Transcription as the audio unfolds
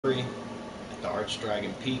Belfry at the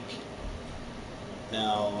ARCHDRAGON Peak.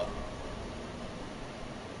 Now,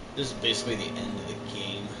 this is basically the end of the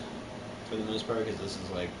game for the most part, because this is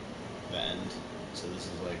like the end. So this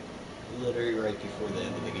is like literally right before the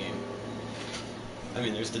end of the game. I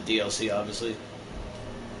mean, there's the DLC, obviously.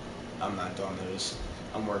 I'm not done those.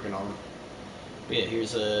 I'm working on them. But yeah,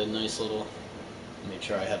 here's a nice little. Made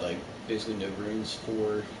sure I had like basically no runes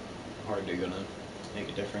for hard they're gonna make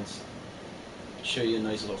a difference. Show you a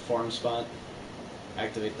nice little farm spot.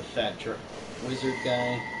 Activate the fat wizard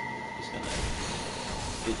guy. He's gonna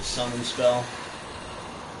do the summon spell.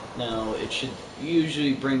 Now it should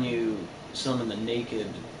usually bring you summon the naked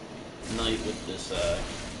knight with this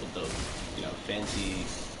with the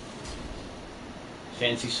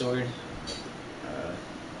fancy sword.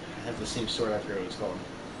 I have the same sword. I forget what it's called.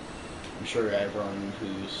 I'm sure everyone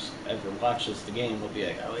who's ever watched the game will be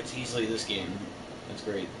like, oh, it's easily this game. That's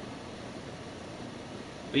great.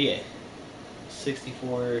 But yeah,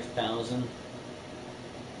 64,000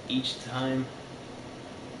 each time.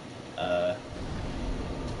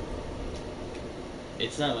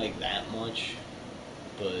 It's not like that much,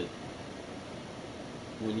 but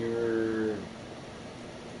when you're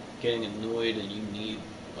getting annoyed and you need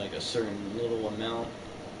like a certain little amount,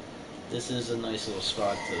 this is a nice little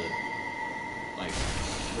spot to like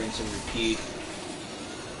rinse and repeat.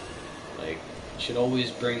 Like, should always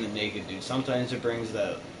bring the naked dude. Sometimes it brings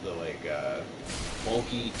the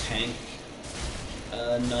bulky tank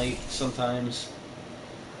knight sometimes,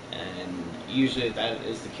 and usually if that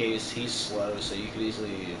is the case, he's slow, so you could easily,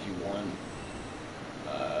 if you want,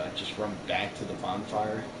 just run back to the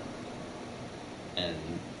bonfire and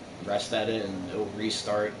rest at it, and it'll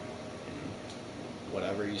restart. And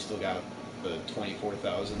whatever, you still got the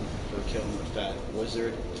 24,000 for killing the fat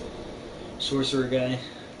wizard sorcerer guy.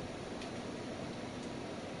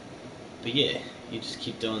 But yeah, you just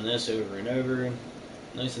keep doing this over and over,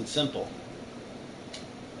 nice and simple.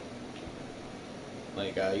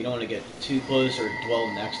 Like, you don't want to get too close or dwell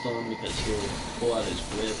next to him, because he'll pull out his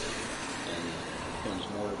whip and it becomes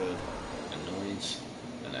more of an annoyance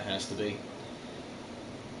than it has to be.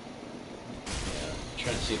 Yeah, I'm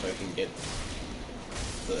trying to see if I can get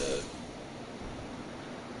the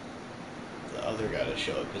other guy to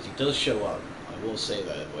show up, because he does show up. I will say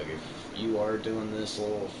that, like, if you are doing this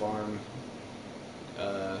little farm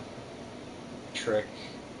trick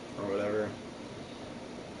or whatever,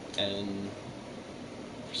 and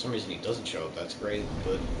for some reason he doesn't show up, that's great,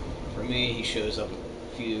 but for me, he shows up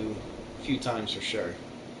a few times for sure.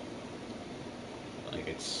 Like,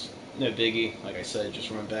 it's no biggie. Like I said, just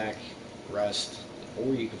run back, rest,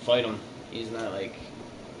 or you can fight him. He's not like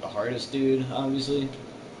the hardest dude, obviously.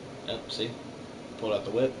 Yep, see? Pulled out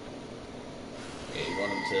the whip. Yeah, you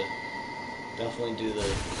want him to definitely do the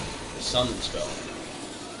summon spell.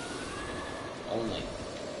 Only.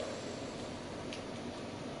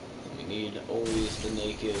 We need always the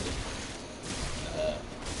naked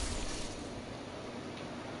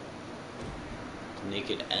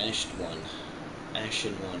ashed one.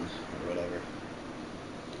 Ashen one, or whatever.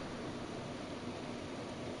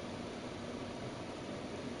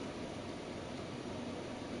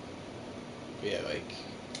 But yeah, like,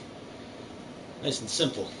 nice and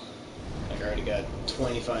simple. Like, I already got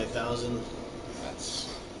 25,000.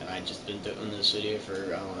 And I just been doing this video for,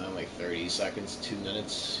 I don't know, like 30 seconds, 2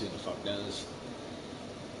 minutes, who the fuck knows.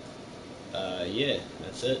 Yeah,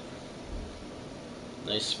 that's it.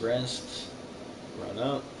 Nice rest. Run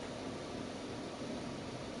up.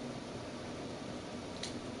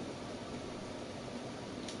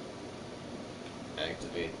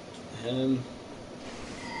 Activate him.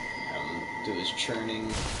 Have him do his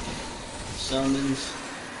churning summons.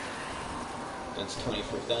 That's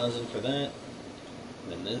 24,000 for that.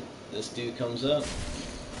 And then this dude comes up.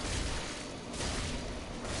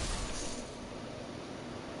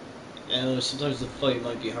 And sometimes the fight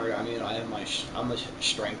might be hard. I mean, I'm a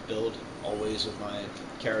strength build always with my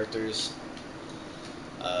characters.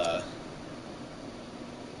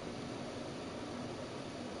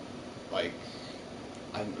 Like,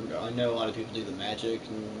 I know a lot of people do the magic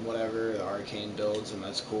and whatever, the arcane builds, and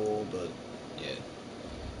that's cool. But yeah,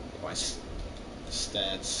 my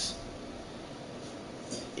stats.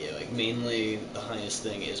 Yeah, like, mainly the highest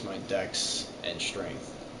thing is my dex and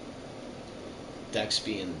strength. Dex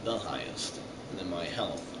being the highest, and then my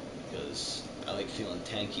health, because I like feeling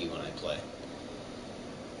tanky when I play.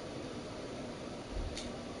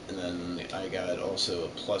 And then I got also a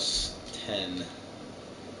plus 10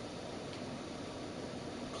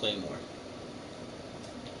 claymore.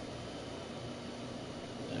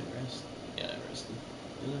 Did I rest? Yeah, I rested.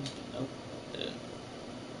 Oh, yeah.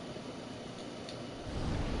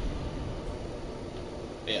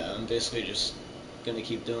 yeah, I'm basically just gonna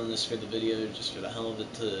keep doing this for the video, just for the hell of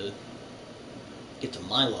it, to get to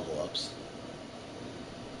my level ups.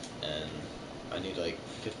 And I need like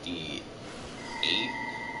 58.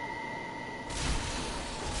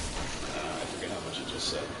 I forget how much it just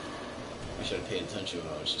said. I should have paid attention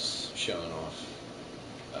when I was just showing off.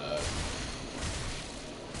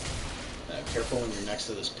 Careful when you're next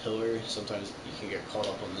to this pillar. Sometimes you can get caught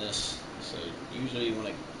up on this. So usually you want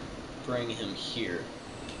to bring him here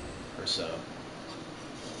or so.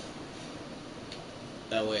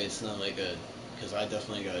 That way it's not like a... Because I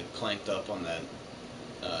definitely got clanked up on that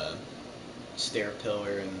stair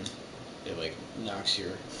pillar, and it like knocks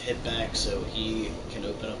your hit back, so he can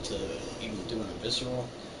open up to even doing a visceral,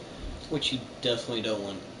 which you definitely don't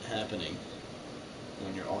want happening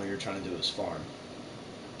when all you're trying to do is farm.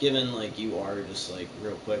 Given like you are just like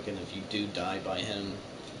real quick, and if you do die by him,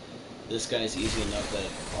 this guy's easy enough that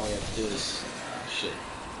all you have to do is shit.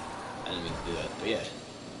 I didn't mean to do that, but yeah,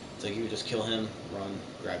 it's like you just kill him, run,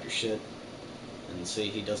 grab your shit, and see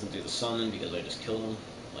he doesn't do the summon because I just killed him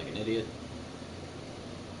like an idiot.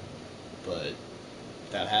 But if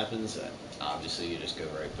that happens, obviously you just go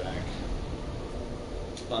right back.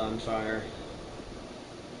 Bonfire.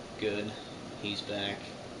 Good. He's back.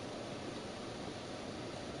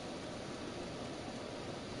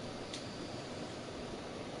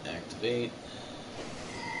 Activate.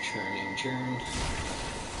 Churn.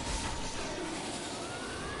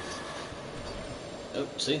 Oh,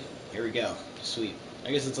 see? Here we go. Sweet.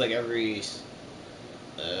 I guess it's like every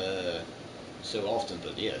so often,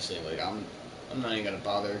 but yeah, see, like I'm not even gonna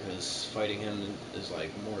bother, because fighting him is like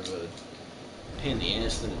more of a pain in the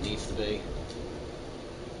ass than it needs to be.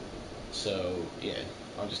 So yeah,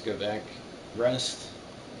 I'll just go back, rest.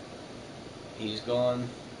 He's gone.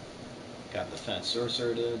 Got the fat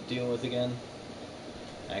sorcerer to deal with again.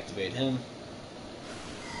 Activate him.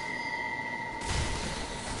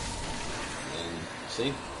 And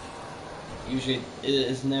see? Usually it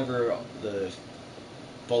is never the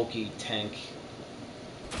bulky tank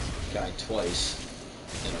guy twice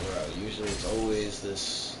in a row. Usually it's always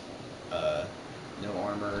this no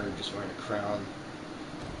armor, just wearing a crown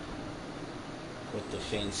with the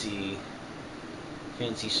fancy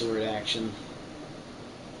sword action.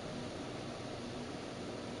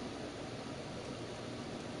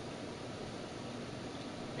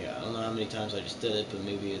 Yeah, I don't know how many times I just did it, but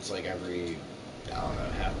maybe it's like every, I don't know,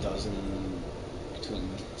 half dozen, between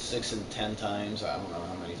 6 and 10 times. I don't know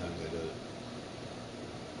how many times I did it.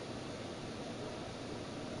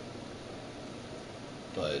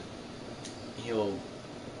 But he'll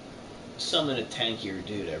summon a tankier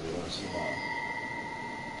dude every once in a while.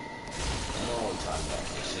 Not all the time, though.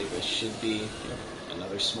 I say this should be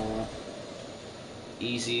another small,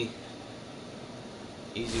 easy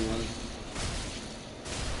one.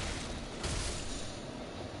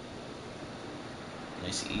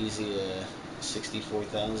 Nice easy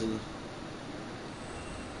 64,000.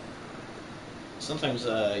 Sometimes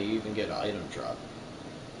you even get an item drop,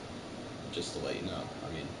 just to let you know. I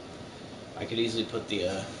mean, I could easily put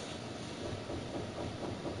the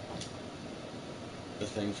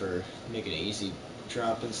thing for making it easy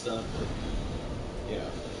drop and stuff, but yeah,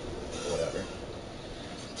 whatever.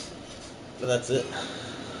 But that's it.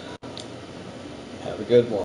 Have a good one.